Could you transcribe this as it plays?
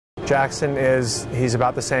Jackson he's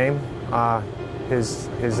about the same. His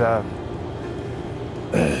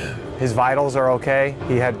vitals are okay.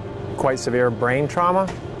 He had quite severe brain trauma.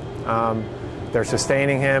 They're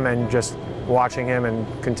sustaining him and just watching him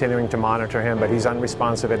and continuing to monitor him, but he's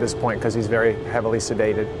unresponsive at this point because he's very heavily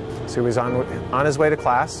sedated. So he was on his way to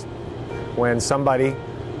class when somebody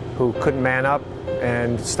who couldn't man up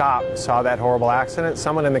and stop saw that horrible accident.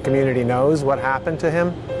 Someone in the community knows what happened to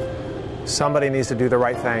him. Somebody needs to do the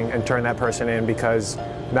right thing and turn that person in, because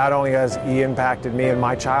not only has he impacted me and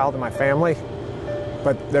my child and my family,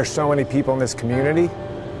 but there's so many people in this community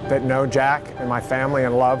that know Jack and my family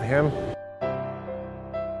and love him,